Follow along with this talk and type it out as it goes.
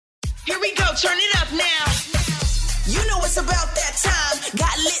Here we go, turn it up now. You know it's about that time.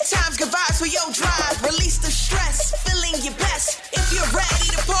 Got lit times, good vibes for your drive. Release the stress, feeling your best. If you're ready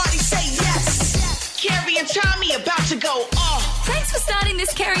to party, say yes. Carrie and Tommy about to go off. Thanks for starting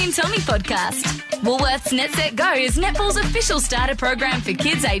this Carrie and Tommy podcast. Woolworths Net Set Go is Netball's official starter program for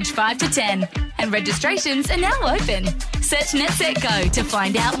kids aged 5 to 10. And registrations are now open. Search Net Set Go to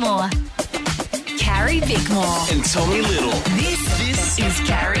find out more. Carrie Bickmore. And Tommy Little. This is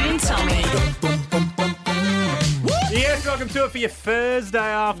Carrie and Tommy. Yes, welcome to it for your Thursday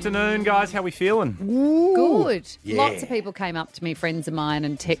afternoon, guys. How we feeling? Good. Yeah. Lots of people came up to me, friends of mine,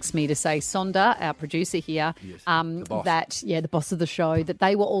 and text me to say, Sonda, our producer here, the boss. the boss of the show, that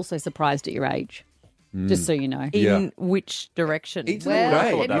they were also surprised at your age. Just so you know. In which direction? It's Well,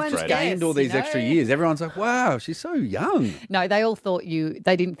 great. everyone's She's gained all these guess, you extra know. years. Everyone's like, wow, she's so young. No, they all thought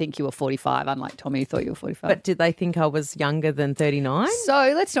they didn't think you were 45, unlike Tommy who thought you were 45. But did they think I was younger than 39?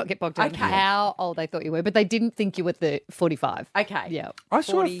 So let's not get bogged down in how old they thought you were, but they didn't think you were 45. Okay. Yeah. I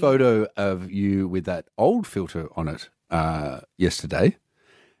saw 40. a photo of you with that old filter on it yesterday,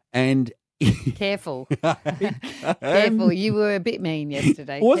 and Careful. Careful. You were a bit mean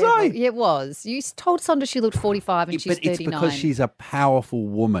yesterday. Was Careful. I? Yeah, it was. You told Sonda she looked 45 and she's but it's 39. because she's a powerful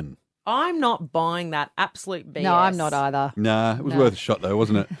woman. I'm not buying that absolute BS. No, I'm not either. Nah, it was No. worth a shot though,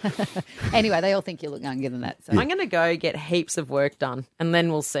 wasn't it? Anyway, they all think you look younger than that. So. I'm going to go get heaps of work done and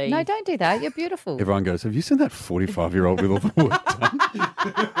then we'll see. No, don't do that. You're beautiful. Everyone goes, have you seen that 45-year-old with all the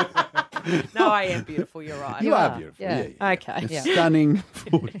work? No, I am beautiful. You're right. You are are, beautiful. yeah. Yeah. Okay. You're stunning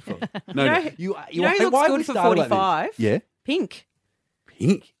 45. No, know- you you know who looks why have good we for started like this? 45? Yeah. Pink.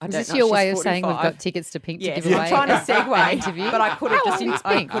 Pink. I Is don't this know, your she's way of saying we've 45. got tickets to Pink Yes, to give away? I'm trying to at an segue, interview? but I could have How just. old is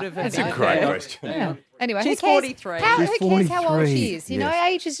I Pink? could have. That's a great question. Yeah. Anyway, She's who cares? 43. Who She's cares how old 43. she is? You know, Yes.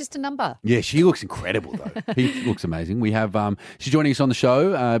 age is just a number. Yeah, she looks incredible though. Pink looks amazing. We have she's joining us on the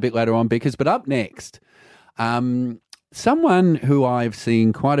show a bit later on, Bickers. But up next, someone who I've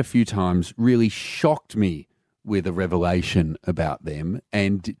seen quite a few times really shocked me with a revelation about them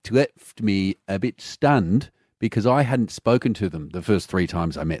and left me a bit stunned because I hadn't spoken to them the first 3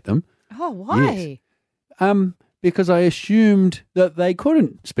 times I met them. Oh, why? Because I assumed that they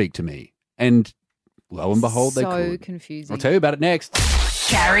couldn't speak to me, and lo and behold, they So could. confusing. I'll tell you about it next.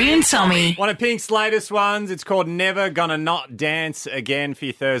 Carrie and Tommy. One of Pink's latest ones. It's called Never Gonna Not Dance Again for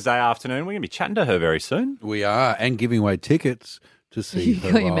your Thursday afternoon. We're going to be chatting to her very soon. We are, and giving away tickets to see You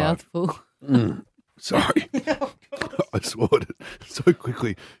her got your live. mouth full. Sorry. I swallowed it so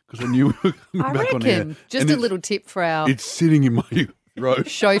quickly because I knew we were coming I back on air. reckon. Just And a it's- little tip for our It's sitting in my throat.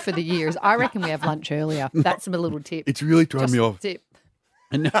 show for the years. I reckon we have lunch earlier. That's a little tip. It's really thrown Just me a off. tip.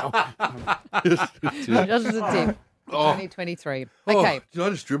 And now, Just as a tip. 2023. Okay. Oh, did I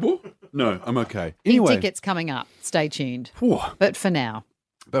just dribble? No, I'm okay. Big Anyway, tickets coming up. Stay tuned. Whew. But for now,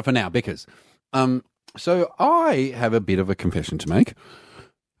 But for now, Bickers. So I have a bit of a confession to make.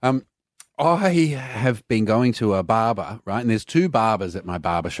 I have been going to a barber, right? And there's 2 barbers at my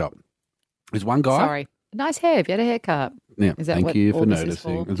barber shop. There's one guy. sorry. Nice hair. Have you had a haircut? Yeah, Is that thank what you for all this is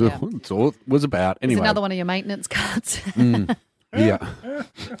noticing. for? It's, Yeah. it's all it was about. It's Anyway, another one of your maintenance cuts. yeah.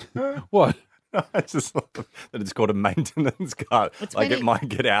 What? I just love that it's called a maintenance card. Like when it it- might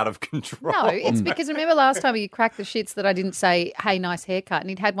get out of control. No, it's because remember last time you cracked the shits that I didn't say, hey, nice haircut. And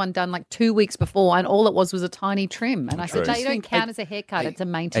he'd had one done like 2 weeks before and all it was a tiny trim. And I said, no, you don't count as a haircut. It's a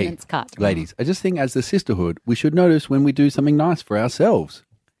maintenance cut. Ladies, I just think as the sisterhood, we should notice when we do something nice for ourselves.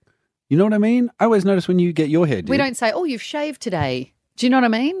 You know what I mean? I always notice when you get your hair did. We don't say, oh, you've shaved today. Do you know what I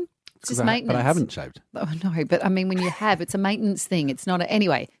mean? It's just But maintenance. I haven't shaved. Oh, no, but I mean, when you have, it's a maintenance thing. It's not a...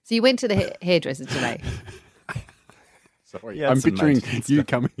 Anyway, so you went to the hairdresser today. Sorry, yeah, I'm it's a picturing maintenance you card.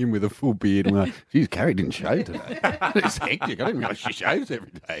 coming in with a full beard and we're like, geez, Carrie didn't shave today. It's hectic. I didn't realise she shaves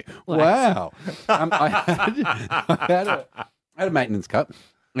every day. Wow. I had a maintenance cut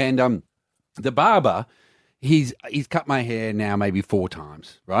and the barber, he's cut my hair now maybe 4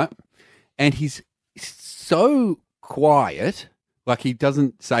 times, right? And he's so quiet, like he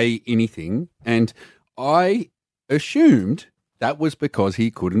doesn't say anything. And I assumed that was because he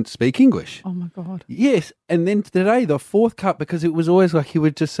couldn't speak English. Oh, my God. Yes, and then today the 4th cut, because it was always like he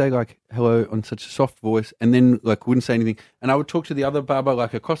would just say like hello on such a soft voice, and then like wouldn't say anything, and I would talk to the other barber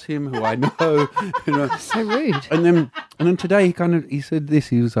like across him who I know, you know. So rude. And then today he said this.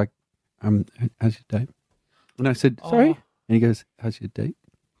 He was like, how's your date? And I said sorry, and he goes, how's your date?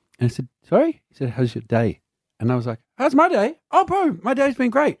 And I said sorry. He said, how's your day? And I was like, how's my day? Oh, bro, my day's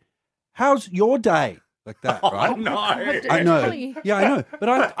been great. How's your day? Like that, right? No. I know. Yeah, I know.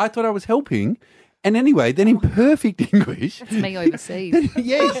 But I thought I was helping. And anyway, then in perfect English. It's me overseas.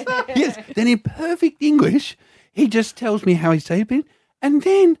 yes. Then in perfect English, he just tells me how he's day been. And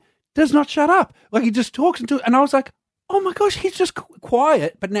then does not shut up. Like, he just talks and I was like, oh my gosh, he's just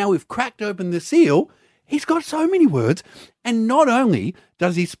quiet. But now we've cracked open the seal. He's got so many words. And not only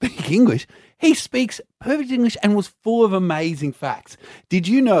does he speak English, he speaks perfect English and was full of amazing facts. Did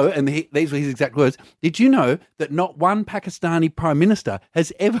you know, and these were his exact words, did you know that not one Pakistani prime minister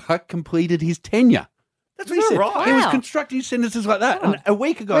has ever completed his tenure? That's what he said. Right? He was Wow. constructing sentences like that. And a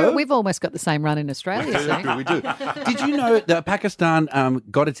week ago... We've almost got the same run in Australia. So. we do. Did you know that Pakistan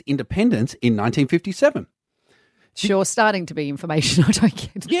got its independence in 1957? Sure, starting to be information I don't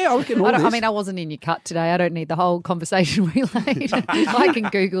get. Yeah, I reckon all I this. mean, I wasn't in your cut today. I don't need the whole conversation relayed. I can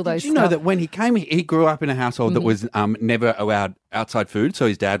Google those Did you know stuff. that when he came, he grew up in a household that was never allowed outside food, so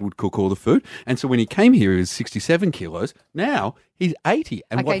his dad would cook all the food. And so when he came here, he was 67 kilos. Now he's 80,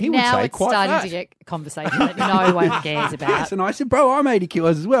 and what he would now say, it's quite starting fat. to get conversation that no one cares about. Yes, and I said, bro, I'm 80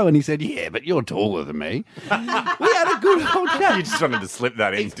 kilos as well. And he said, yeah, but you're taller than me. We had a good old chat. You just wanted to slip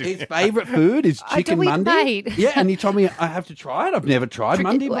that in. His favourite food is chicken we Monday. mate? Yeah, and he told me I have to try it. I've never tried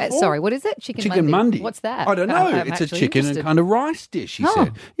Monday before. Sorry, what is it? Chicken Chicken Monday. Monday. What's that? I don't know. I'm It's a actually chicken and interested. kind of rice dish, he Oh.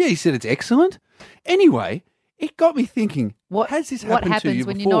 said. Yeah, he said it's excellent. Anyway, it got me thinking, has this What happened to happens you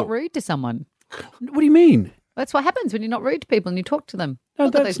when before? you're not rude to someone? What do you mean? That's what happens when you're not rude to people and you talk to them. No,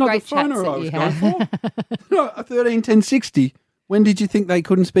 Look at that's those not great the phoner chats I that was you going have. for. No, a 131060. When did you think they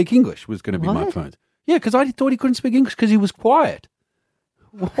couldn't speak English was going to be my What? phone? Yeah, because I thought he couldn't speak English because he was quiet.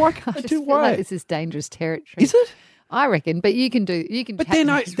 Why can't I I just do feel like quiet? this is dangerous territory. Is it? I reckon, but you can But chat then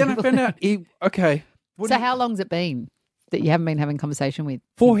to I these found people. out he okay. What So do you- how long's it been that you haven't been having conversation with?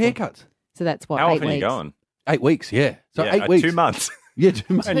 4 people? haircuts. So that's what, How 8 often are you weeks? going? 8 weeks, yeah. So Yeah, 8 weeks. 2 months. Yeah,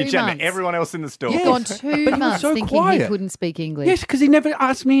 2 months. And you're 2 chatting months. to everyone else in the store. Yeah. You've gone But 2 he was months so thinking he quiet. couldn't speak English. Yes, because he never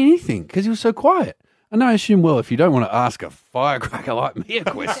asked me anything because he was so quiet. And I assume, well, if you don't want to ask a firecracker like me a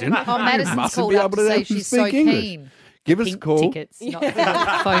question, Oh, you Madison's mustn't called be up able to to say speak she's so English. keen. Give us a Pink call. tickets, not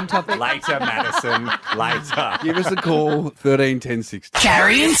the phone topic. Later, Madison. Later. Give us a call, 131060.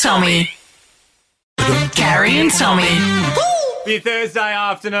 Carrie and Tommy. Carrie and Tommy. For your Thursday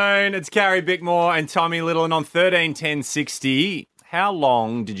afternoon, it's Carrie Bickmore and Tommy Little, and on 131060, how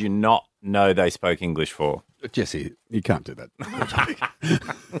long did you not know they spoke English for? Jesse, you can't do that.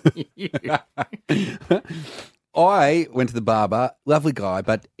 I went to the barber, lovely guy,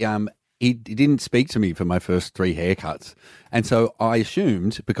 but he didn't speak to me for my first 3 haircuts. And so I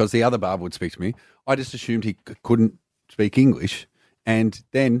assumed, because the other barber would speak to me, I just assumed he couldn't speak English. And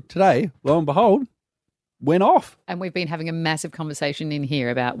then today, lo and behold, went off. And we've been having a massive conversation in here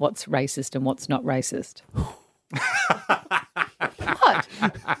about what's racist and what's not racist. What?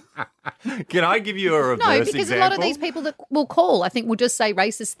 Can I give you a reverse No, because example? a lot of these people that will call, I think, will just say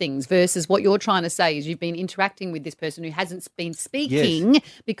racist things versus what you're trying to say is you've been interacting with this person who hasn't been speaking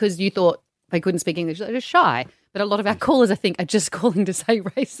because you thought they couldn't speak English. They're just shy. But a lot of our callers, I think, are just calling to say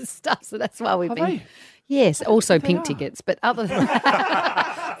racist stuff. So that's why we've Are been... they? Yes, also pink tickets. But other than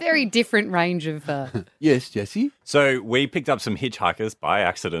that, very different range of... Yes, Jesse. So we picked up some hitchhikers by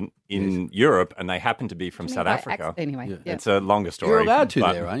accident in Europe, and they happened to be from South by Africa. Anyway, yeah. It's a longer story. You're allowed to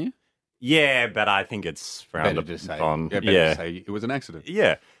but- there, aren't you? Yeah, but I think it's frowned Better to say. upon. Yeah, better to say it was an accident.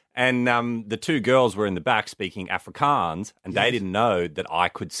 Yeah. And the 2 girls were in the back speaking Afrikaans, and they didn't know that I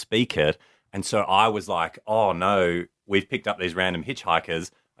could speak it. And so I was like, oh, no, we've picked up these random hitchhikers.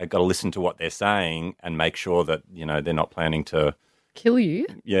 I've got to listen to what they're saying and make sure that, you know, they're not planning to, Kill you?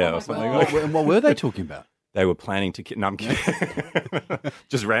 or something like that. What were they talking about? They were planning to no, I'm kidding.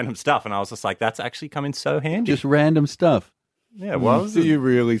 Just random stuff. And I was just like, that's actually come in so handy. Just random stuff. Yeah, it was. Do you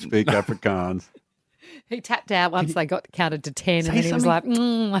really speak Afrikaans? He tapped out once they got counted to 10 and Say then he was like, I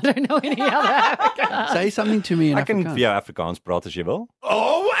don't know any other Afrikaans. Say something to me in I can Afrikaans. via Afrikaans praat as je wil.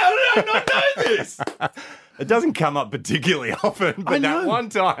 Oh, how did I not know this? It doesn't come up particularly often, I but that know. one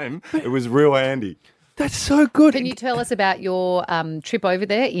time it was real handy. That's so good. Can you tell us about your trip over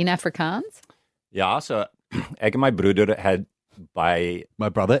there in Afrikaans? Ja, so ek en my broeder had by My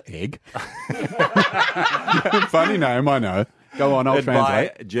brother, Egg. Funny name, I know. Go on, I'll het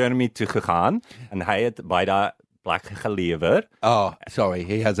translate. by Jeremy toe gegaan en hy het by daai plek gelewer. Oh, sorry,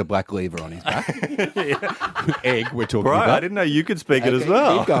 he has a black lever on his back. Egg, we're talking Bro, I about. didn't know you could speak it as Okay,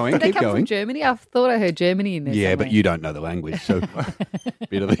 well. Keep going, Did they keep come from going. Germany? I thought I heard Germany in there Yeah, but somewhere. you don't know the language, so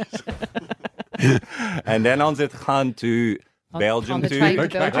bit of this. En dan ons het gaan to Belgium on the toe. train to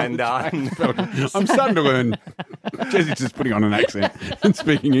Belgium. En dan I'm starting to learn. Jesse's just putting on an accent and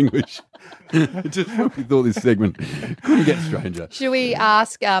speaking English. Just we thought this segment couldn't get stranger. Should we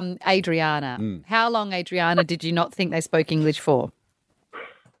ask Adriana? How long, Adriana, did you not think they spoke English for?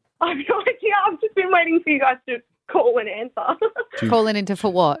 I've no idea. I've just been waiting for you guys to call and answer. Calling into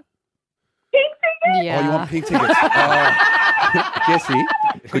for what? Pink Yeah. Oh, you want pink tickets? Jesse,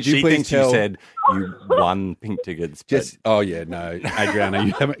 could you she please thinks tell? you said you won pink tickets. but- No, Adriana,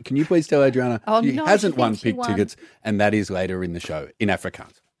 you haven't. Can you please tell Adriana Oh, she no, hasn't she won thinks she pink won. tickets, and that is later in the show in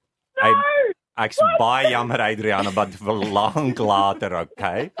Afrikaans. Ek baie jammer Adriana, but vir lank later,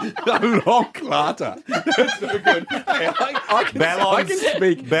 okay? Long later. That's so good. Hey, I can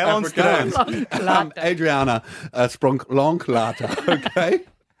speak bel ons Afrikaans. Adriana, sprong long later, okay?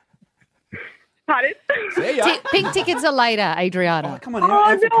 Pardon? See ya. Pink tickets are later, Adriana. Oh, come on,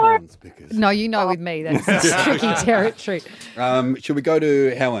 Afrikaans speakers. No, you know with me, that's tricky territory. Should we go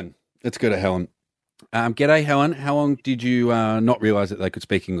to Helen? Let's go to Helen. G'day, Helen. How long did you not realise that they could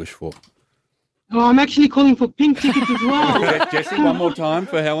speak English for? Oh, I'm actually calling for pink tickets as well. Jesse, one more time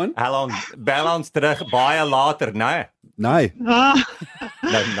for Helen. Helen, bel ons terug baie later, nee. No.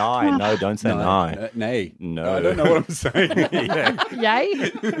 No, don't say no. Nay. No. I don't know what I'm saying.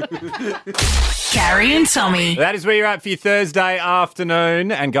 Yay. Carrie and Tommy. That is where you're at for your Thursday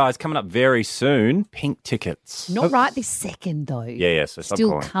afternoon. And guys, coming up very soon, pink tickets. Not right this second, though. Yeah, so stop Still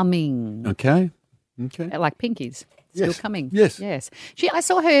calling. coming. Okay. Like pinkies. Still Yes. coming. Yes. Yes. I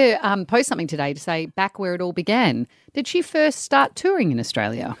saw her post something today to say back where it all began. Did she first start touring in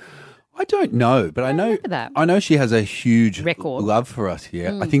Australia? I don't know, but I know remember that. I know she has a huge Record. love for us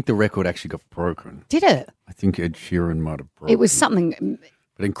here. I think the record actually got broken. Did it? I think Ed Sheeran might have broken It was something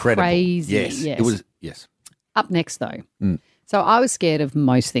but incredible. crazy, Yes. yes. It was yes. up next, though. So I was scared of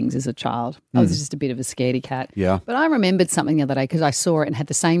most things as a child. I was just a bit of a scaredy cat. Yeah. But I remembered something the other day because I saw it and had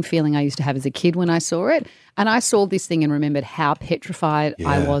the same feeling I used to have as a kid when I saw it. And I saw this thing and remembered how petrified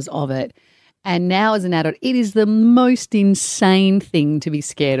I Yeah. was of it. And now as an adult, it is the most insane thing to be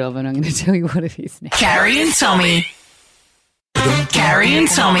scared of. And I'm going to tell you what it is now. Carrie and Tommy. Carrie and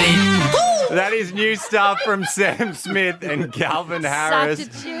Tommy. That is new stuff from Sam Smith and Calvin Harris. Such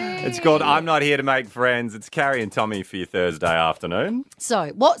a tune. It's called I'm Not Here to Make Friends. It's Carrie and Tommy for your Thursday afternoon.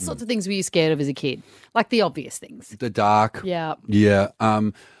 So what sorts of things were you scared of as a kid? Like the obvious things. The dark. Yeah. Yeah.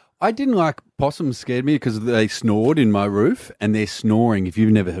 I didn't like possums scared me because they snored in my roof and they're snoring. If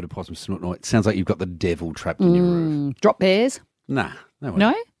you've never heard a possum snort, it sounds like you've got the devil trapped in your roof. Drop bears? Nah. No?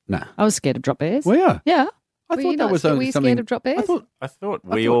 No? Nah. I was scared of drop bears. Well, yeah. Yeah. I Were thought you that not was scared- only Were you something. scared of drop bears? I thought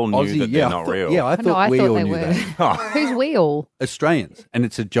we all knew Aussie, that they're not real. Yeah, I thought I we thought all they knew were. that. Who's we all? Australians, and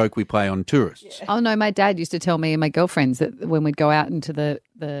it's a joke we play on tourists. Oh no, my dad used to tell me and my girlfriends that when we'd go out into the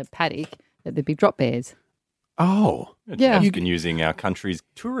paddock that there'd be drop bears. Oh, Yeah. You've been using our country's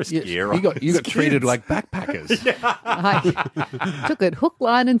tourist yes. gear. You got as treated kids. like backpackers. I took it hook,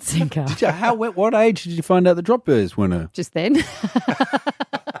 line, and sinker. Did you, what age did you find out the drop bears were a... Just then.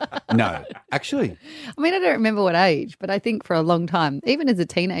 No, actually. I mean, I don't remember what age, but I think for a long time, even as a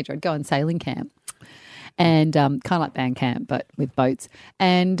teenager, I'd go on sailing camp and kind of like band camp, but with boats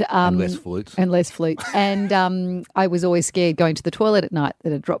and less flutes. And less flutes. And I was always scared going to the toilet at night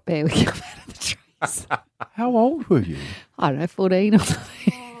that a drop bear would come out of the trees. How old were you? I don't know, 14 or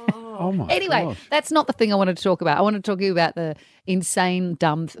something. Oh my Anyway, gosh. that's not the thing I wanted to talk about. I wanted to talk to you about the insane,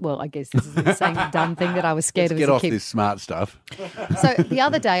 dumb, well, I guess this is an insane, dumb thing that I was scared Let's of get as a off kid. this smart stuff. So the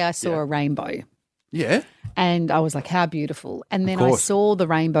other day I saw a rainbow Yeah. and I was like, how beautiful. And then I course. saw the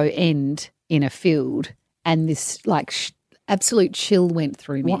rainbow end in a field and this like absolute chill went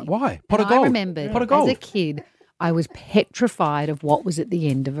through me. Why? Pot And of gold. I remembered Pot of gold. as a kid, I was petrified of what was at the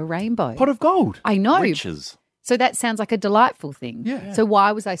end of a rainbow. Pot of gold. I know. Riches. So that sounds like a delightful thing. Yeah. So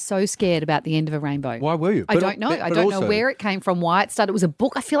why was I so scared about the end of a rainbow? Why were you? I don't know. I don't know where it came from, why it started. It was a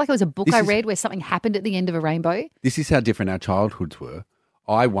book. I feel like it was a book This I is- read where something happened at the end of a rainbow. This is how different our childhoods were.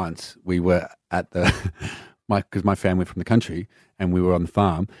 We were at the, because my family from the country and we were on the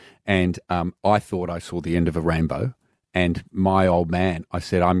farm and I thought I saw the end of a rainbow and my old man, I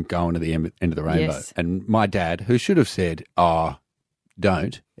said, I'm going to the end of the rainbow. Yes. And my dad, who should have said,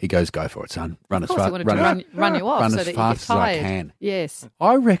 don't, he goes, go for it, son. Run Of as course, he fast, wanted to run you off run so as that fast you as get I tired. can. Yes.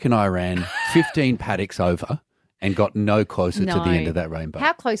 I reckon I ran 15 paddocks over and got no closer to the No. end of that rainbow.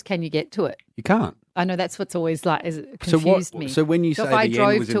 How close can you get to it? You can't. I know that's what's always like So confused me. So when you So say if I the drove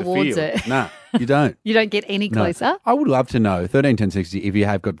end was in the towards field, it, no, you don't. you don't get any No. closer. I would love to know 13, 10, 60, if you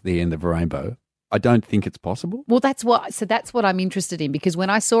have got to the end of a rainbow. I don't think it's possible. Well, that's what I'm interested in because when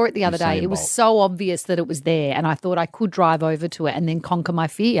I saw it the other day, Usain it was Bolt. so obvious that it was there, and I thought I could drive over to it and then conquer my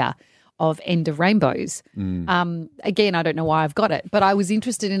fear of end of rainbows. Again, I don't know why I've got it, but I was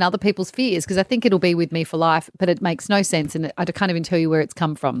interested in other people's fears because I think it'll be with me for life. But it makes no sense, and I can't even tell you where it's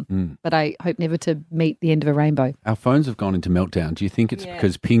come from. But I hope never to meet the end of a rainbow. Our phones have gone into meltdown. Do you think it's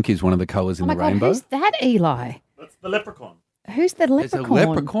because pink is one of the colours in Oh my the God, rainbow? who's that, Eli? That's the leprechaun. Who's the There's leprechaun? a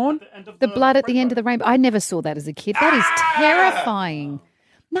leprechaun? End of The blood at the end of the rainbow. I never saw that as a kid. That is terrifying.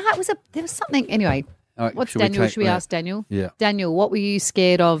 No, there was something. Anyway, All right, what's should we Daniel? take Should we that? ask Daniel? Yeah. Daniel, what were you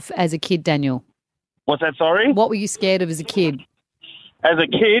scared of as a kid, Daniel? What's that, sorry? What were you scared of as a kid? As a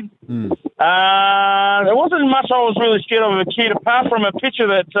kid, there wasn't much I was really scared of as a kid, apart from a picture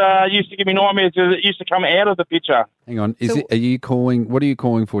that used to give me nightmares because it used to come out of the picture. Hang on. Are you calling? What are you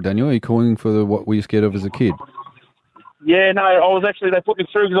calling for, Daniel? Are you calling for what were you scared of as a kid? Yeah, no, they put me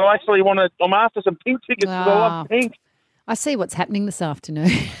through because I'm after some pink tickets because I love pink. I see what's happening this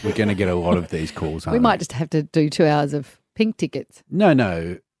afternoon. We're going to get a lot of these calls. We might just have to do 2 hours of pink tickets.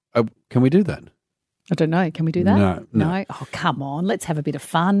 No. Can we do that? I don't know. Can we do that? No. Oh, come on. Let's have a bit of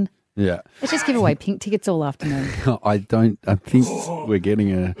fun. Yeah. Let's just give away pink tickets all afternoon. I think we're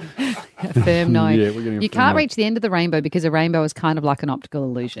getting a Firm no. Yeah, we're getting a you firm can't no. reach the end of the rainbow because a rainbow is kind of like an optical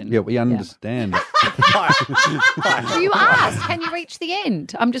illusion. Yeah, we understand. You asked, can you reach the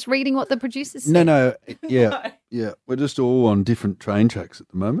end? I'm just reading what the producers said. No. Yeah. We're just all on different train tracks at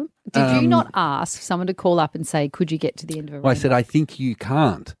the moment. Did you not ask someone to call up and say, could you get to the end of a rainbow? Well, I said, I think you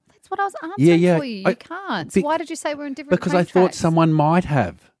can't. That's what I was answering Yeah. for you. You can't. So why did you say we're in different Because train I thought tracks? someone might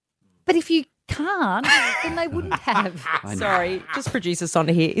have. But if you can't, then they wouldn't have. Sorry, just producer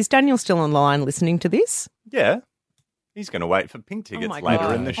Sonda here. Is Daniel still online listening to this? Yeah. He's going to wait for pink tickets my later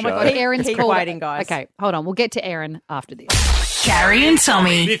God. in the Oh show. my God, Aaron's Keep called. waiting, guys. Okay, hold on. We'll get to Aaron after this. Carrie and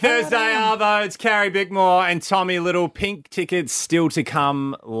Tommy. Happy Thursday, Arvo. It's Carrie Bickmore and Tommy Little. Pink tickets still to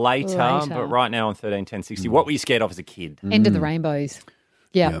come later. But right now on 131060. What were you scared of as a kid? End of the rainbows.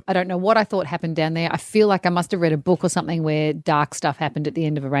 Yeah, Yep. I don't know what I thought happened down there. I feel like I must have read a book or something where dark stuff happened at the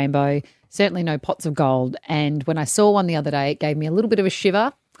end of a rainbow. Certainly no pots of gold. And when I saw one the other day, it gave me a little bit of a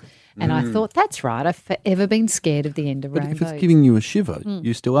shiver. And I thought, that's right. I've forever been scared of the end of But rainbows. if it's giving you a shiver,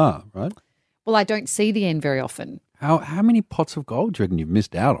 you still are, right? Well, I don't see the end very often. How many pots of gold do you reckon you've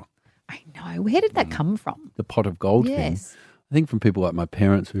missed out on? I know. Where did that come from? The pot of gold thing? Yes. I think from people like my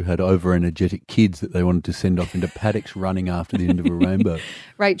parents who had over-energetic kids that they wanted to send off into paddocks running after the end of a rainbow.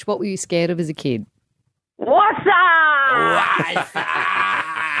 Rach, what were you scared of as a kid? What's up?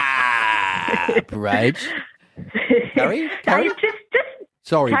 Rage. Carrie? No, just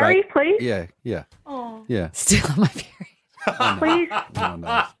Sorry, Carrie, Rach. please. Yeah. Oh, Yeah. Still on my period. please. No,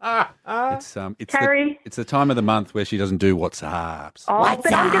 no. It's Carrie. it's the time of the month where she doesn't do WhatsApps. Oh,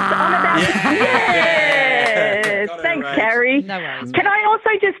 but I'm just on about. Yes. Thanks, Carrie. No worries. Can I also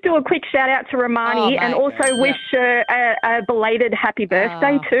just do a quick shout out to Romani Oh, and mate. also wish her a belated happy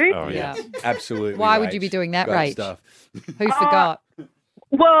birthday too? Oh, Yeah. yes. Absolutely. Why would you be doing that, Great Rach? stuff. Who forgot?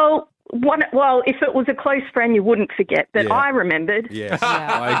 Well, if it was a close friend, you wouldn't forget, but Yeah. I remembered. Yes,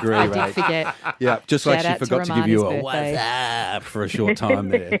 Yeah. I agree, I Rach. did forget. Yeah, just like Shout she out to forgot to give you a Romani's birthday. WhatsApp for a short time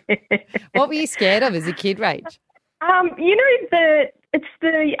there. What were you scared of as a kid, Rach? You know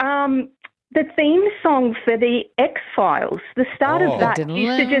the theme song for the X-Files. The start Oh. of that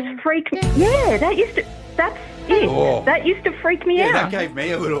used to just freak me. Yeah, that's it. Oh. That used to freak me Yeah, out. that gave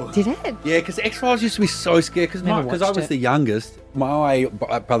me a little. Did it? Yeah, because X-Files used to be so scared because Never I was watched it. the youngest. My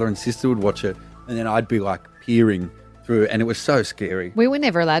brother and sister would watch it, and then I'd be like peering through, and it was so scary. We were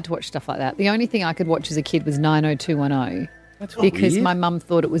never allowed to watch stuff like that. The only thing I could watch as a kid was 90210 That's because weird. my mum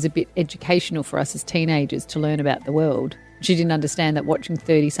thought it was a bit educational for us as teenagers to learn about the world. She didn't understand that watching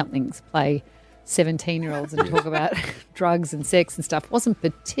 30-somethings play 17-year-olds and talk about drugs and sex and stuff wasn't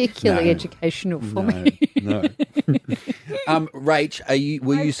particularly No. educational for me. No. Rach, were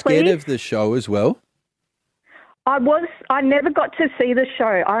you Yes, scared please. of the show as well? I never got to see the show.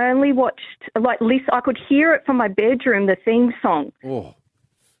 I only watched, I could hear it from my bedroom, the theme song. Oh,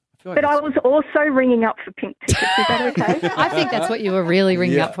 I feel like But I it's- was also ringing up for pink tickets. Is that okay? I think that's what you were really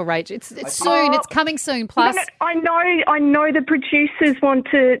ringing Yeah. up for, Rach. It's soon. It's coming soon. Plus, No, I know the producers want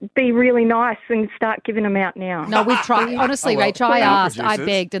to be really nice and start giving them out now. no, we've tried. Honestly, Oh, well. Rach, I Our asked, I producers.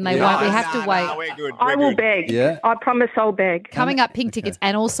 begged, and they Yeah. won't. We have to wait. we're good. I will beg. Yeah. I promise I'll beg. Coming up, pink tickets,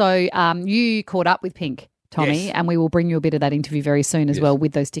 and also you caught up with Pink, Tommy, Yes. and we will bring you a bit of that interview very soon as Yes. well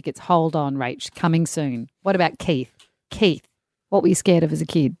with those tickets. Hold on, Rach, coming soon. What about Keith? Keith, what were you scared of as a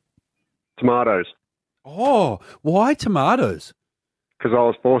kid? Tomatoes, Oh, why tomatoes? because I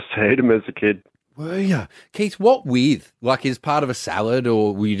was forced to eat them as a kid. Were you? Keith, what with? Like, is part of a salad,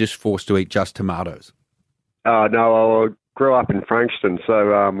 or were you just forced to eat just tomatoes? No, I grew up in Frankston,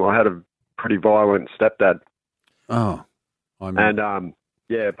 so I had a pretty violent stepdad. Oh. I'm, And,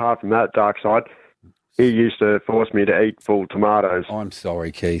 apart from that dark side, he used to force me to eat full tomatoes. I'm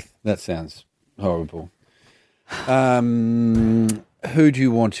sorry, Keith. That sounds horrible. Who do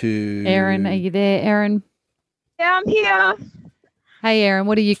you want to... Aaron, are you there, Aaron? Yeah, I'm here. Hey, Aaron,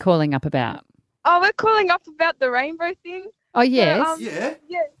 what are you calling up about? Oh, we're calling up about the rainbow thing. Oh, yes. Yeah.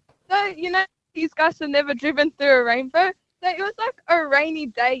 So, you know, these guys have never driven through a rainbow. So it was like a rainy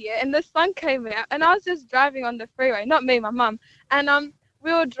day, yeah, and the sun came out, and I was just driving on the freeway, not me, my mum, and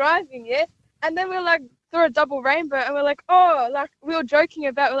we were driving, yeah, and then we were like through a double rainbow, and we're like, oh, like we were joking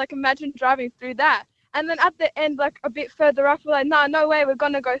about, like imagine driving through that, and then at the end, like a bit further up, we're like, no way, we're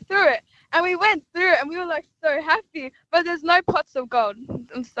gonna go through it, and we went through it, and we were like so happy, but there's no pots of gold.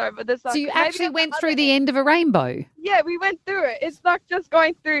 I'm sorry, but there's like. So you maybe actually at went other through the end of a rainbow? Yeah, we went through it. It's like just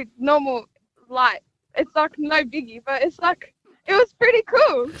going through normal light. It's like no biggie, but it's like it was pretty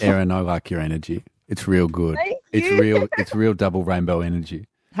cool. Erin, I like your energy. It's real good. Thank It's you. real double rainbow energy.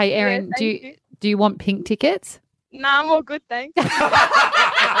 Hey, Erin, Yeah, do you want pink tickets? Nah, I'm all good, thanks.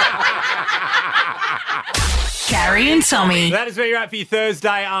 Carrie and Tommy. That is where you're at for your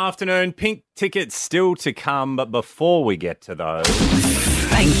Thursday afternoon. Pink tickets still to come, but before we get to those...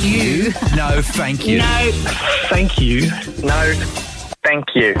 Thank you. No, thank you. No. Thank you. No, thank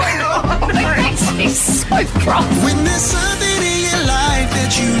you. Makes me so cross. When there's something in your life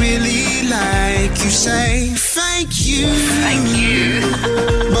that you really like, you say thank you. Thank you.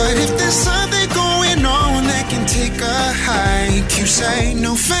 But if there's something going on that can take a hike, you say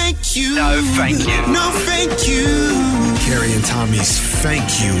no thank you. No, thank you. No thank you. Carrie and Tommy's thank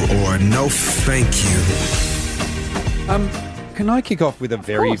you or no thank you. Can I kick off with a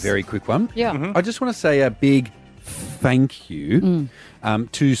very, very quick one? Yeah. I just want to say a big thank you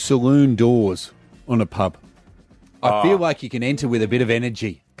to Saloon Doors on a pub. I feel like you can enter with a bit of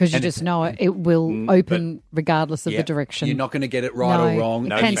energy. Because you And just know it will open regardless of the direction. You're not going to get it right or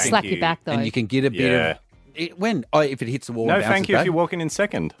wrong. It can slap you back, though. And you can get a bit of... if it hits the wall No and bounces thank you back. if you're walking in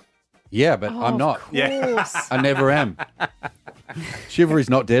second. Yeah, but I'm not. Yeah. I never am. Chivalry's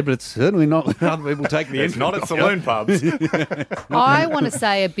not dead, but it's certainly not other people taking the It's not at saloon pubs. I want to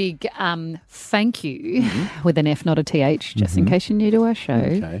say a big thank you with an F, not a TH, just in case you're new to our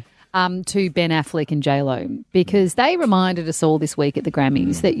show, to Ben Affleck and J-Lo, because they reminded us all this week at the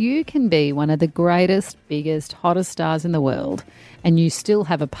Grammys that you can be one of the greatest, biggest, hottest stars in the world and you still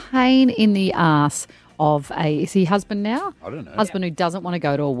have a pain in the ass of is he husband now? I don't know. Husband who doesn't want to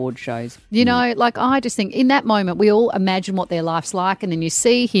go to award shows. You know, like I just think in that moment we all imagine what their life's like and then you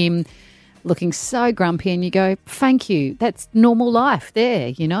see him looking so grumpy and you go, thank you. That's normal life there,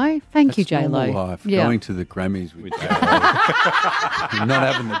 you know? Thank you, J-Lo. Normal life. Yeah. Going to the Grammys with J-Lo.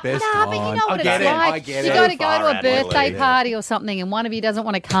 Not having the best No, time. but you know what I get it's it. like. I get You it. got to go to a out, birthday Lily. party or something and one of you doesn't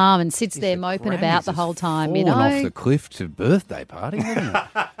want to come and sits there moping about the whole time, you Falling off know? the cliff to birthday party, wasn't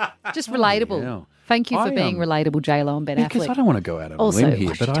it? Just relatable. hell. Thank you for I, being relatable, J-Lo and Ben Because Affleck. I don't want to go out on Also, a limb here,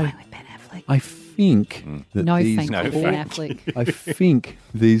 what are but you doing with Ben Affleck? I think that No these thank you, Ben Affleck. I think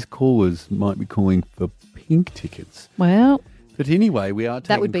these callers might be calling for pink tickets. Well, But anyway, we are taking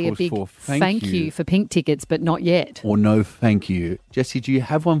that would be a calls big for thank you for pink tickets, but not yet. or no thank you. Jesse, do you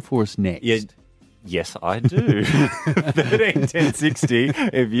have one for us next? Yeah. Yes, I do. 13 10 60.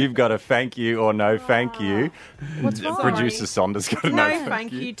 If you've got a thank you or no thank you, What's wrong? producer Sonda's got a No, no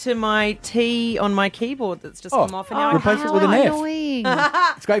thank you to my T on my keyboard that's just come off. And now replace I it can't with an write. F. Annoying.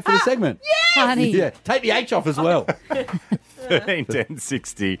 It's great for the segment. Honey. Yeah, take the H off as well. 13 10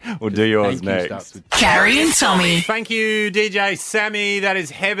 60. We'll do yours Thank you next. starts with- Carrie and Tommy. Thank you, DJ Sammy. That is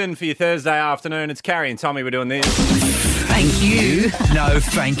heaven for your Thursday afternoon. It's Carrie and Tommy. We're doing this. Thank you. No,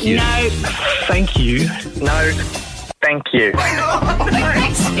 thank you. No. Thank you. No, thank you.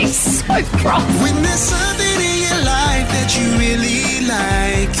 Makes me so cross. When there's something in your life that you really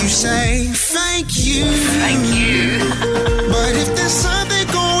like, you say thank you. Thank you. But if there's something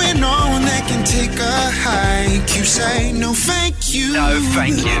going on that can take a hike, you say no thank you. No,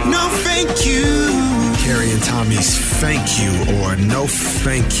 thank you. No thank you. Carrie and Tommy's thank you or no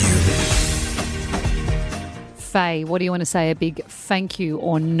thank you. Faye, what do you want to say a big thank you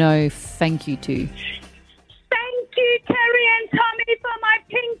or no thank you to? Thank you, Carrie and Tommy, for my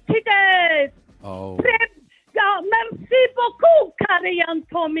pink tickets. Oh. Merci beaucoup, Carrie and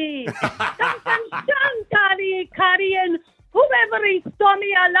Tommy. Carrie and whoever is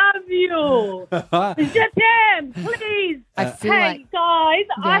Tommy, I love you. Je t'aime, please. I feel hey, like- guys,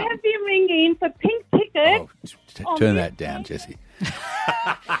 Yeah. I have been ringing for pink tickets. Turn that down, Jesse.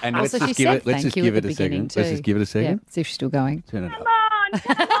 And let's Also, she just give said it. Let's thank just you give at it the a second. beginning Let's too. just give it a second. Yeah, see if she's still going. Turn it Come up. on,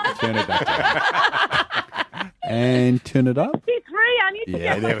 come on. Turn it back down. And turn it up. 53, I need to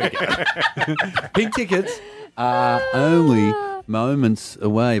Yeah, get there we go. Pink tickets are only moments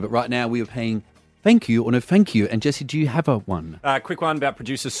away, but right now we are paying thank you or no thank you. And Jesse, do you have a one? Quick one about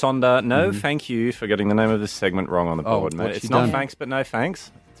producer Sonda. No, thank you for getting the name of this segment wrong on the Oh, board, mate. what's It's she not done? thanks, but no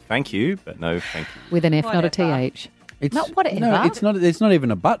thanks. It's thank you, but no thank you. With an F, not a Whatever. TH. It's No, whatever. No, it's not. There's not even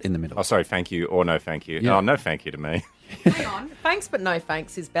a but in the middle. Oh, sorry, thank you or no thank you. Yeah. Oh, no thank you to me. Hang on. Thanks, but no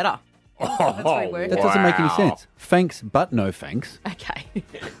thanks is better. That's very weird. That doesn't make any sense. Thanks, but no thanks. Okay.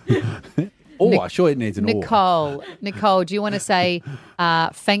 Sure it needs an or. Nicole, do you want to say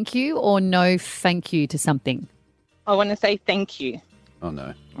thank you or no thank you to something? I want to say thank you. Oh,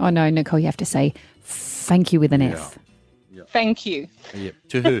 no. Oh, no, Nicole, you have to say thank you with an F. Thank you. Yep.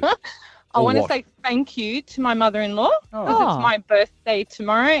 To who? I Or want to what? say thank you to my mother-in-law because it's my birthday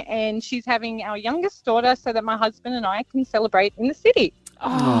tomorrow and she's having our youngest daughter so that my husband and I can celebrate in the city.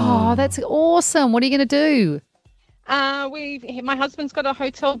 Oh, that's awesome. What are you going to do? My husband's got a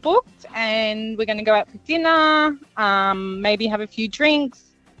hotel booked and we're going to go out for dinner, maybe have a few drinks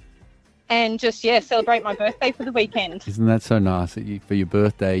and just, celebrate my birthday for the weekend. Isn't that so nice that for your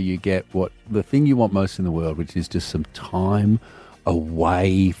birthday you get the thing you want most in the world, which is just some time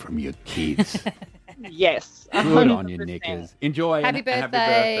away from your kids. Yes. Good on you, 100%. Knickers. Enjoy. Happy and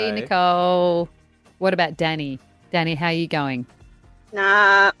birthday, Nicole. What about Danny? Danny, how are you going?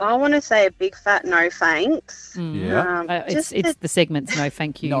 Nah, I want to say a big fat no thanks. Yeah. It's the segments no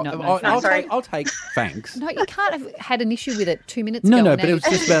thank you. No, not no I'll thanks. take thanks. No, you can't have had an issue with it 2 minutes No, ago. no, and but now it was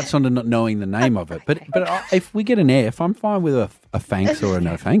just about sort of not knowing the name of it. But if we get an F, I'm fine with a thanks or a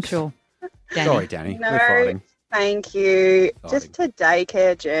no thanks. Sure. Sorry, Danny. No, We're fighting. thank you. Just to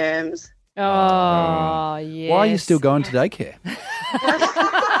daycare germs. Oh, yes. Why are you still going to daycare?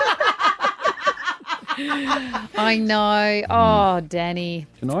 I know. Oh, Danny.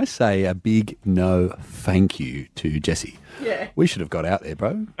 Can I say a big no thank you to Jesse? Yeah. We should have got out there,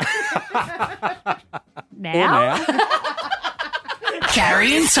 bro. Now?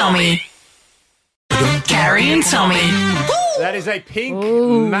 Carrie and Tommy. Carrie and Tommy. That is a Pink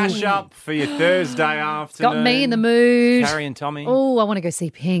mashup for your Thursday afternoon. Got me in the mood. Carrie and Tommy. Oh, I want to go see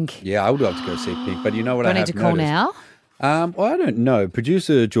Pink. Yeah, I would love to go see Pink, but you know what Do I I need have to call noticed? now? Well, I don't know.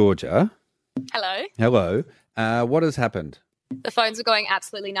 Producer Georgia. Hello. Hello. What has happened? The phones were going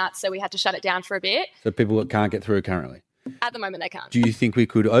absolutely nuts, so we had to shut it down for a bit. So people that can't get through currently. At the moment, they can't. Do you think we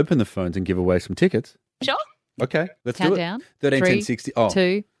could open the phones and give away some tickets? Sure. Okay, let's Countdown. do it. 13, 3, 10, 60. Oh,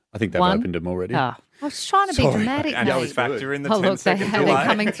 2, I think they've 1. opened them already. Oh, I was trying to be Sorry. dramatic, And mate. always factor in the Oh, 10 look, second they're delay.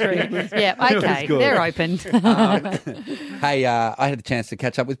 coming through. Yeah, That was okay, good. they're opened. Hey, I had a chance to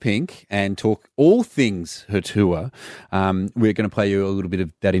catch up with Pink and talk all things her tour. We're going to play you a little bit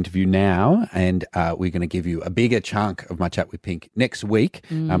of that interview now, and we're going to give you a bigger chunk of my chat with Pink next week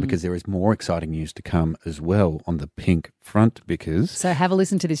because there is more exciting news to come as well on the Pink front. Because So have a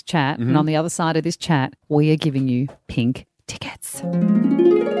listen to this chat, and on the other side of this chat, we are giving you Pink tickets.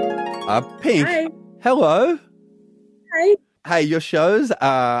 Pink, Hi. hello. Hey. Hey, your shows,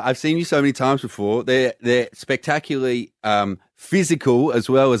 I've seen you so many times before. They're spectacularly physical as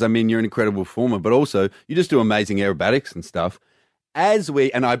well as, I mean, you're an incredible performer, but also you just do amazing aerobatics and stuff.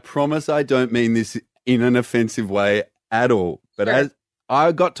 And I promise I don't mean this in an offensive way at all, but as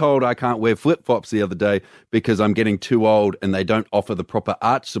I got told I can't wear flip-flops the other day because I'm getting too old and they don't offer the proper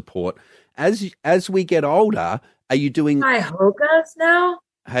arch support. As we get older, are you doing... Hi, Hokas now?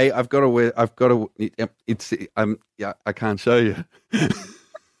 Hey, I can't show you.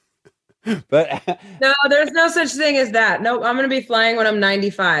 But No, there's no such thing as that. No, I'm going to be flying when I'm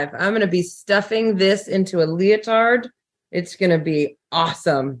 95. I'm going to be stuffing this into a leotard. It's going to be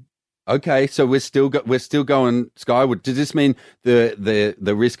awesome. okay, so we're still going skyward. Does this mean the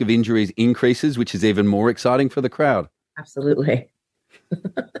risk of injuries increases, which is even more exciting for the crowd? Absolutely.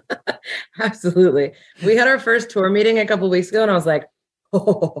 Absolutely. We had our first tour meeting a couple weeks ago and I was like,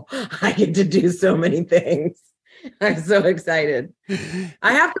 oh, I get to do so many things. I'm so excited.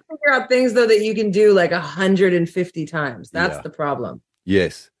 I have to figure out things though that you can do like 150 times. That's Yeah. the problem.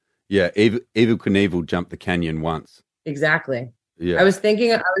 Yes. Yeah. Evil Knievel jumped the canyon once. Exactly. Yeah. I was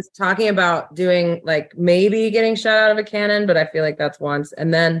talking about doing like maybe getting shot out of a cannon, but I feel like that's once.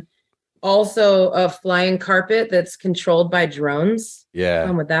 And then also a flying carpet that's controlled by drones. Yeah. How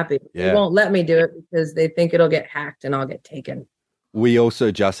fun would that be? Yeah. They won't let me do it because they think it'll get hacked and I'll get taken. We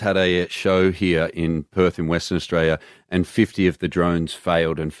also just had a show here in Perth in Western Australia, and 50 of the drones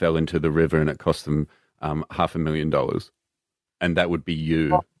failed and fell into the river, and it cost them $500,000. And that would be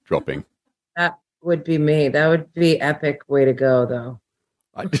you dropping. That would be me. That would be epic way to go, though.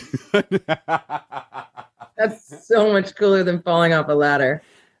 That's so much cooler than falling off a ladder.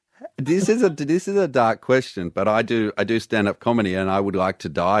 This is a dark question, but I do stand up comedy, and I would like to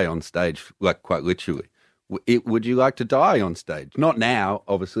die on stage, like quite literally. Would you like to die on stage? Not now,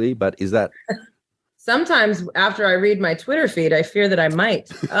 obviously, but is that? Sometimes after I read my Twitter feed, I fear that I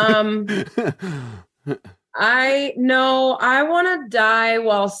might. I want to die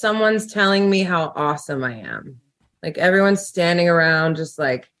while someone's telling me how awesome I am. Like everyone's standing around just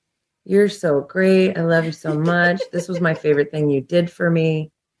like, you're so great. I love you so much. This was my favorite thing you did for me.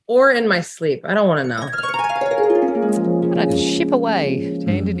 or in my sleep. I don't want to know. I'd ship away to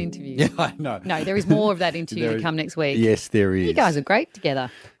end an interview. Yeah, I know. No, there is more of that interview to come next week. Yes, there is. You guys are great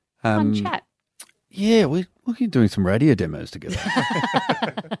together. Fun chat. Yeah, we're doing some radio demos together.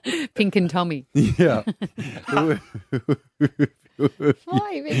 Pink and Tommy. Yeah.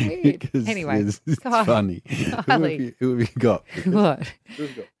 Why? Weird. Anyway, it's Kylie. funny. Kylie. Who have you got? What?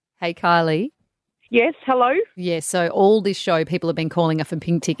 Hey, Kylie. Yes, hello? Yes, so all this show, people have been calling up for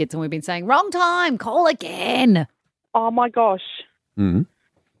pink tickets and we've been saying, wrong time, call again. Oh, my gosh. Mm.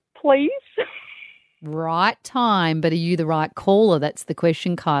 Please? Right time, but are you the right caller? That's the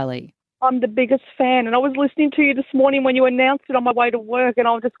question, Kylie. I'm the biggest fan, and I was listening to you this morning when you announced it on my way to work, and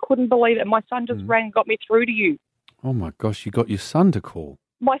I just couldn't believe it. My son just rang and got me through to you. Oh, my gosh, you got your son to call.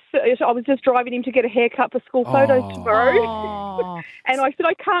 I was just driving him to get a haircut for school photos tomorrow. And I said,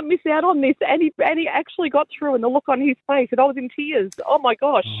 I can't miss out on this. And he actually got through, and the look on his face, and I was in tears. Oh, my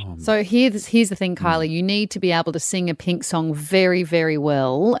gosh. So here's the thing, Kylie. You need to be able to sing a Pink song very, very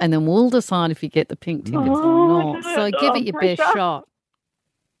well, and then we'll decide if you get the Pink tickets or not. So give it your best shot.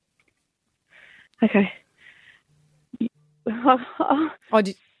 Okay.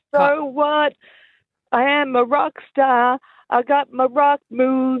 So what? I am a rock star. I got my rock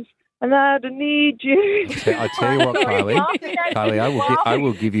moves, and I don't need you. I tell you what, Kylie, I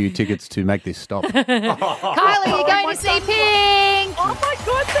will give you tickets to make this stop. Kylie, you're going to see Pink. Oh my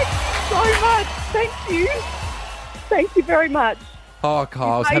God! Thank you so much. Thank you. Thank you very much. Oh,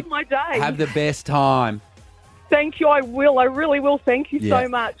 Kyle, You made my day. have the best time. Thank you. I will. I really will. Thank you so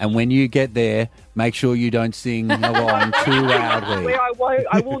much. And when you get there, make sure you don't sing along too loudly. Where I won't.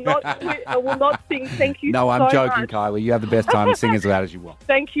 I will not. I will not sing. Thank you. No, I'm so joking, much. Kylie. You have the best time and sing as loud as you want.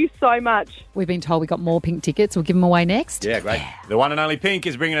 Thank you so much. We've been told we got more Pink tickets. We'll give them away next. Yeah, great. The one and only Pink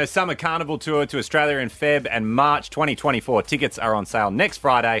is bringing a summer carnival tour to Australia in Feb and March 2024. Tickets are on sale next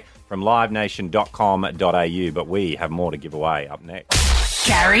Friday from livenation.com.au, but we have more to give away up next.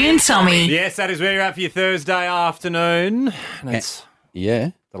 Carrie and Tommy. Yes, that is where you're at for your Thursday afternoon. And it's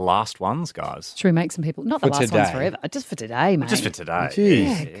the last ones, guys. Should we make some people? Not the For last today. ones forever. Just for today, mate. Just for today.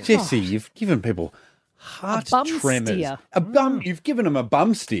 Jeez, Yeah, Jesse, you've given people heart bum tremors. steer. You've given them a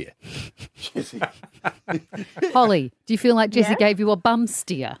bum steer. Jesse. Holly, do you feel like Jessie gave you a bum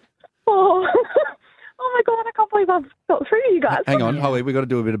steer? Oh. Oh my God! I can't believe I've got through to you guys. Hang on, Holly, we've got to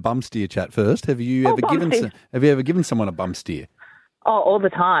do a bit of bum steer chat first. Have you ever given someone a bum steer? Oh, all the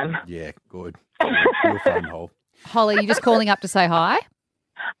time. Yeah, good. You're fun, Hol. Holly, you just calling up to say hi?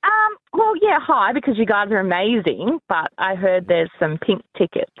 Well, yeah, hi, because you guys are amazing, but I heard there's some Pink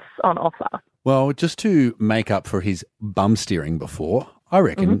tickets on offer. Well, just to make up for his bum steering before, I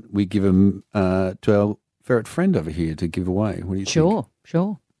reckon we give him to our ferret friend over here to give away. What do you think?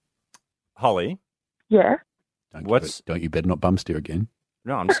 Sure. Holly? Yeah? Don't you better not bum steer again.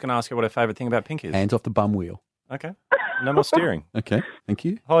 No, I'm just going to ask her what her favourite thing about Pink is. Hands off the bum wheel. Okay. No more steering. Okay, thank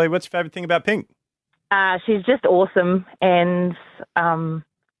you. Holly, what's your favourite thing about Pink? She's just awesome, and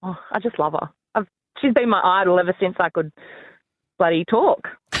I just love her. She's been my idol ever since I could bloody talk.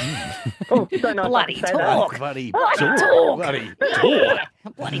 Oh, don't know Bloody if I can say talk. that. Bloody talk. Bloody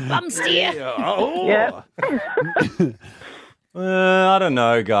Bloody bum steer. Yeah. I don't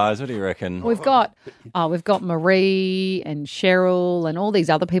know, guys. What do you reckon? We've got Marie and Cheryl and all these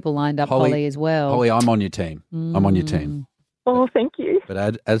other people lined up, Holly as well. Holly, I'm on your team. I'm on your team. Oh, thank you.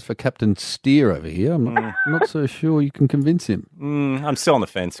 But as for Captain Steer over here, I'm not so sure you can convince him. I'm still on the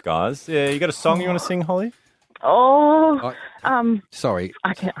fence, guys. Yeah, you got a song you want to sing, Holly? Oh, Sorry.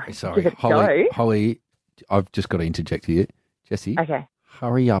 I can Sorry. give it a Holly, go. Holly, I've just got to interject here. Jesse, Okay.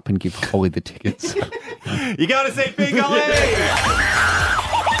 hurry up and give Holly the tickets. You got to see Pink, Holly!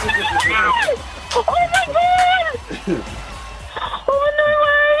 Oh my God! Oh no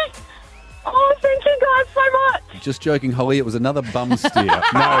way! Oh, thank you guys so much. Just joking, Holly. It was another bum steer.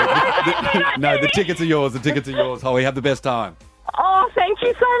 No, the tickets are yours. The tickets are yours, Holly. Have the best time. Oh, thank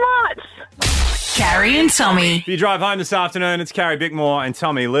you so much. Carrie and Tommy. If you drive home this afternoon, it's Carrie Bickmore and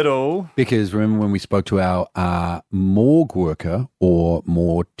Tommy Little. Because remember when we spoke to our morgue worker or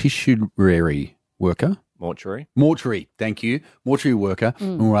mortuary worker? Mortuary, thank you. Mortuary worker.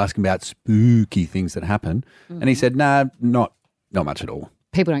 And we were asking about spooky things that happen. And he said, nah, not much at all.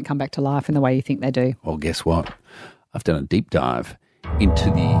 People don't come back to life in the way you think they do. Well, guess what? I've done a deep dive into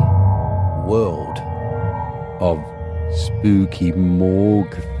the world of spooky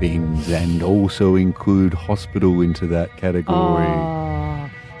morgue things and also include hospital into that category. Oh,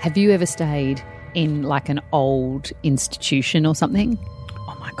 have you ever stayed in like an old institution or something?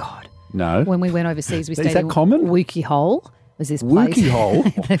 Oh my God. No. When we went overseas, we Is stayed that in common? Wookie Hole. Was this place? Wookie Hole?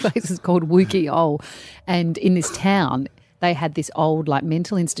 The place is called Wookie Hole. And in this town, they had this old like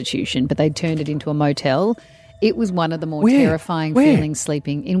mental institution, but they'd turned it into a motel. It was one of the more Where? terrifying Where? feelings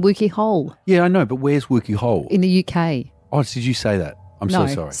sleeping in Wookey Hole Yeah, I know, but where's Wookey Hole? in the UK. Oh, did you say that? I'm no,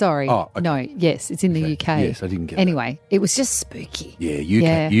 so sorry. Sorry. Oh, okay. No, yes, it's in the UK. Yes, I didn't get that. Anyway, it was just spooky.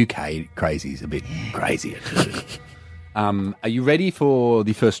 Yeah, UK crazy is a bit crazier too. Are you ready for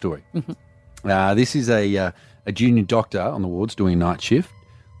the first story? This is a junior doctor on the wards doing a night shift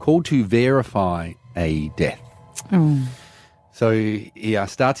called to verify a death. So he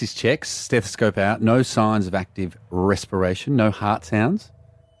starts his checks, stethoscope out, no signs of active respiration, no heart sounds,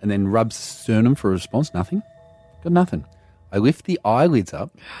 and then rubs the sternum for a response. Nothing. Got nothing. I lift the eyelids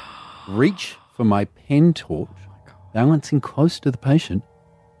up, reach for my pen torch, balancing close to the patient,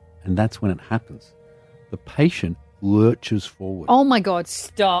 and that's when it happens. The patient lurches forward. Oh my God,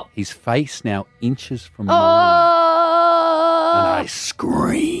 stop. His face now inches from Oh! mine, and I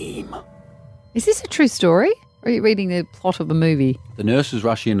scream. Is this a true story? Or are you reading the plot of a movie? The nurses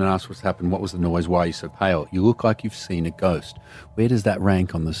rush in and ask what's happened. What was the noise? Why are you so pale? You look like you've seen a ghost. Where does that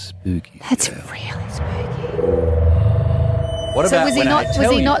rank on the spooky? That's scale? really spooky. What So about was he when I not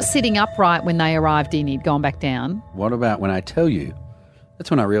tell you? not sitting upright when they arrived in? He'd gone back down. What about when I tell you? That's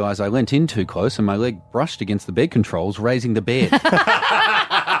when I realised I leant in too close and my leg brushed against the bed controls, raising the bed.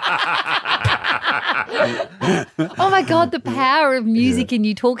 Oh my God, the power of music and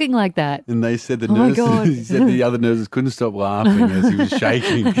you talking like that. And they said the Oh my nurses, God. he said the other nurses couldn't stop laughing as he was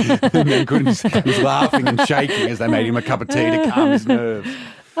shaking. And they couldn't. He was laughing and shaking as they made him a cup of tea to calm his nerves.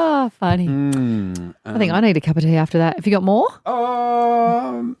 Oh, funny. I think I need a cup of tea after that. Have you got more?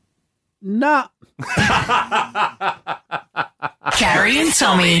 Nah. Carrie and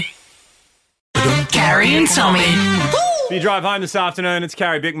Tommy. Carrie and Tommy. If you drive home this afternoon, it's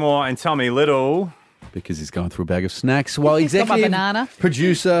Carrie Bickmore and Tommy Little. Because he's going through a bag of snacks while Got my executive banana.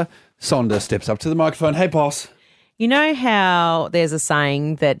 producer Sonda steps up to the microphone. Hey, boss. You know how there's a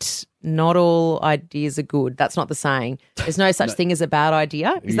saying that not all ideas are good? That's not the saying. There's no such thing as a bad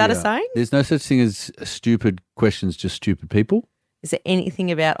idea. Is that a Yeah. saying? There's no such thing as stupid questions, just stupid people. Is there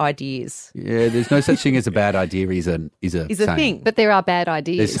anything about ideas? Yeah, there's no such thing as a bad idea is a Is a saying. thing. But there are bad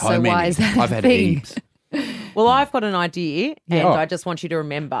ideas. There's so So why many. is that I've a had thing? heaps. Well, I've got an idea, and Oh. I just want you to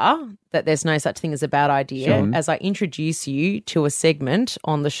remember that there's no such thing as a bad idea Sure. as I introduce you to a segment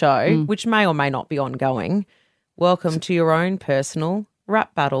on the show, which may or may not be ongoing. Welcome to your own personal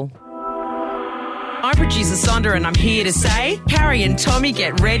rap battle. I'm producer Sonda and I'm here to say, Carrie and Tommy,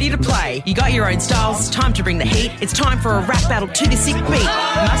 get ready to play. You got your own styles, time to bring the heat. It's time for a rap battle to the sick beat.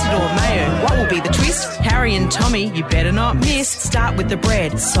 Mustard or mayo, what will be the twist? Harry and Tommy, you better not miss. Start with the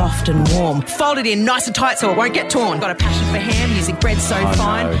bread, soft and warm. Fold it in nice and tight so it won't get torn. Got a passion for ham, using bread so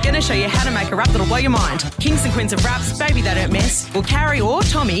fine. no. Gonna show you how to make a rap that'll blow your mind. Kings and queens of raps, baby, they don't mess. Will Carrie or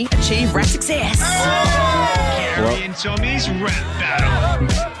Tommy achieve rap success? Carrie and Tommy's rap battle.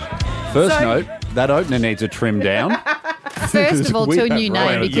 First So- note, that opener needs a trim down. First of all, We to a have new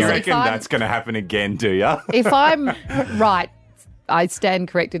right. name You because reckon that's going to happen again, do you? if I'm right, I stand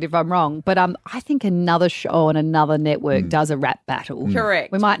corrected if I'm wrong. But I think another show on another network does a rap battle.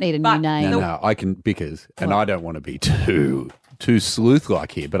 Correct. We might need a new name. No, I can because, and I don't want to be too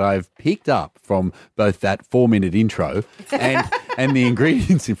sleuth-like here, but I've picked up from both that 4-minute intro and the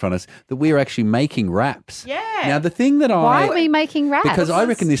ingredients in front of us that we're actually making raps. Yeah. Now, the thing that Why are we making raps? Because I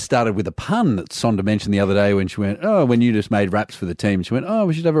reckon this started with a pun that Sonda mentioned the other day when she went, oh, when you just made raps for the team, she went, oh,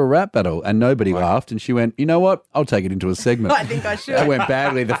 we should have a rap battle. And nobody laughed. And she went, you know what? I'll take it into a segment. I think I should. That went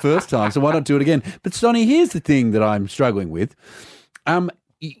badly the first time, so why not do it again? But, Sonny, here's the thing that I'm struggling with.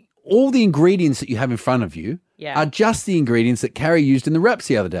 All the ingredients that you have in front of you are just the ingredients that Carrie used in the wraps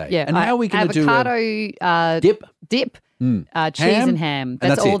the other day. Yeah, And how are we going to do avocado dip? dip, cheese and ham.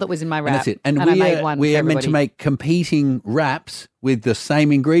 And That's all it. that was in my And wrap. that's it. And I we made are, one we for are meant to everybody. make competing wraps with the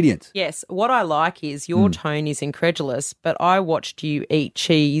same ingredients. Yes, what I like is your tone is incredulous, but I watched you eat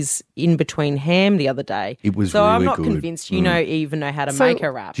cheese in between ham the other day. It was so I'm really not good. convinced you even know how to So, make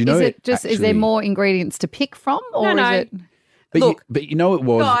a wrap. Do you know is it it just? Is there actually- more ingredients to pick from, or No. is it? But, Look, but you know it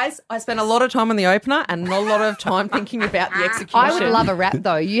was. Guys, I spent a lot of time on the opener and not a lot of time thinking about the execution. I would love a wrap though.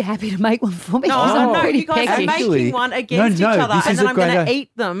 Are you happy to make one for me? No, 'Cause I'm no, pretty you guys picky. are making one against each other, this and is then a I'm great going to i-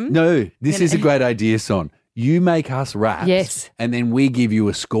 eat them. No, this is a great idea, Son. You make us raps. Yes. And then we give you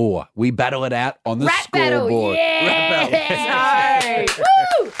a score. We battle it out on the Rap battle, scoreboard. yeah. Rap battle.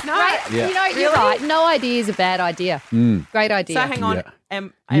 Woo! No, Right. Yeah. You know, you're right. No idea is a bad idea. Great idea. So hang on, Yeah.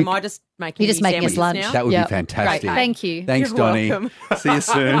 am You- I just making You're just you making us sandwiches lunch. now? That would Yep. be fantastic. Great. Thank you. Thanks, You're Donnie. welcome. See you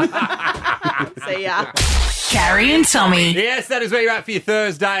soon. See ya. Carrie and Tommy. Yes, that is where you're at for your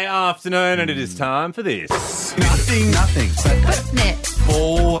Thursday afternoon, and it is time for this. Nothing. Snap.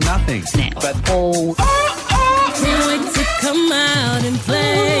 All nothing. Snap. But All. Now it's a Come out and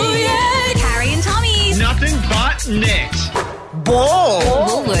play. Carrie and Tommy. Nothing but net.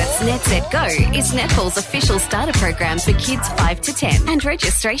 Woolworths Net Set Go is netball's official starter program for kids 5 to 10. And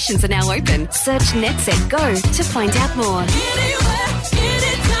registrations are now open. Search Net Set Go to find out more.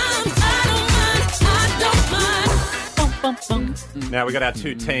 Now we got our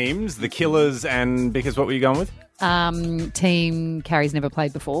two teams, the Killers and Bickers. What were you going with? Team Carrie's never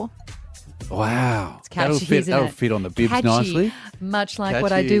played before. Wow. It's catchy, isn't that'll it? fit on the bibs Catchy, nicely. Much like Catchy.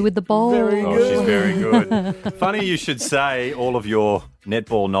 what I do with the ball. She's very good. Funny you should say all of your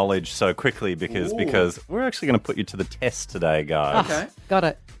netball knowledge so quickly because we're actually going to put you to the test today, guys. Okay. Got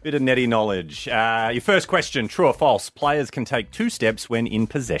it. Bit of netty knowledge. Your first question, true or false? Players can take 2 steps when in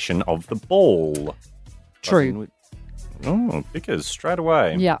possession of the ball. True. Oh, Bickers, straight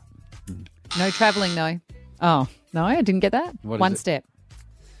away. Yeah. No travelling, no. Oh, no, I didn't get that. What is One it? step.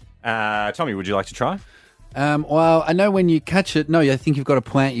 Tommy, would you like to try? Well, I know when you catch it, I think you've got to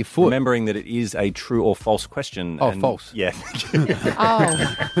plant your foot. Remembering that it is a true or false question. Oh, false. Yeah.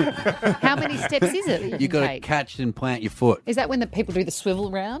 How many steps is it that you You've can got to take? catch and plant your foot. Is that when the people do the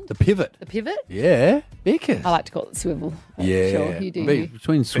swivel round? The pivot. The pivot? Yeah, Bickers. I like to call it swivel. Yeah. Sure, you do.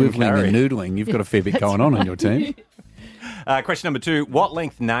 Between swiveling and noodling, you've got a fair bit going on your team. Question number 2. What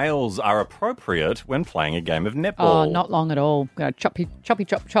length nails are appropriate when playing a game of netball? Oh, not long at all. Go choppy, choppy,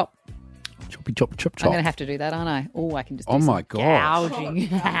 chop, chop. Choppy, chop, chop, chop. I'm going to have to do that, aren't I? Oh, I can just do Oh, some my God. gouging.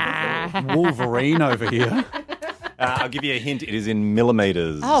 Wolverine over here. I'll give you a hint. It is in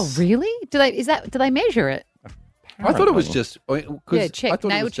millimetres. Oh, really? Do they measure it? I thought it was just... Yeah, check.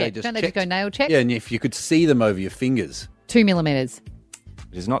 Nail check. Don't they just go nail check? Yeah, and if you could see them over your fingers. 2 millimetres.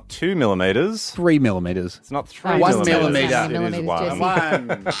 It is not 2 millimetres. 3 millimetres. It's not 3 1 millimetres. millimetre.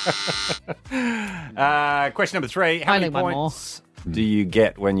 It is 1. Question number 3. How Only many one points do you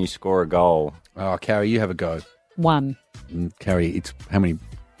get when you score a goal? Oh, Carrie, you have a go. 1. Carrie, it's how many?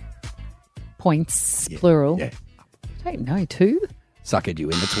 Points, plural. Yeah. I don't know. 2? Suck it, you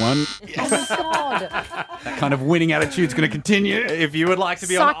in. It's 1. Oh, my God. That kind of winning attitude's going to continue. If you would like to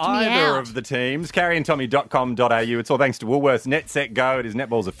be Sucked on me either out. of the teams, carrieandtommy.com.au. It's all thanks to Woolworths Net Set Go. It is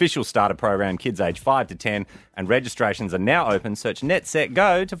netball's official starter program, kids aged 5 to 10, and registrations are now open. Search Net Set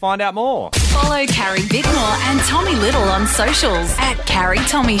Go to find out more. Follow Carrie Bickmore and Tommy Little on socials at Carrie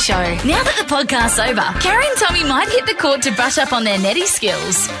Tommy Show. Now that the podcast's over, Carrie and Tommy might hit the court to brush up on their netty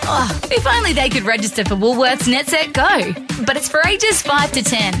skills. Oh, if only they could register for Woolworths Net Set Go. But it's for ages 5 to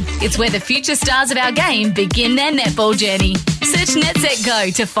 10. It's where the future stars of our game begin their netball journey. Search Net Set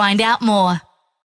Go to find out more.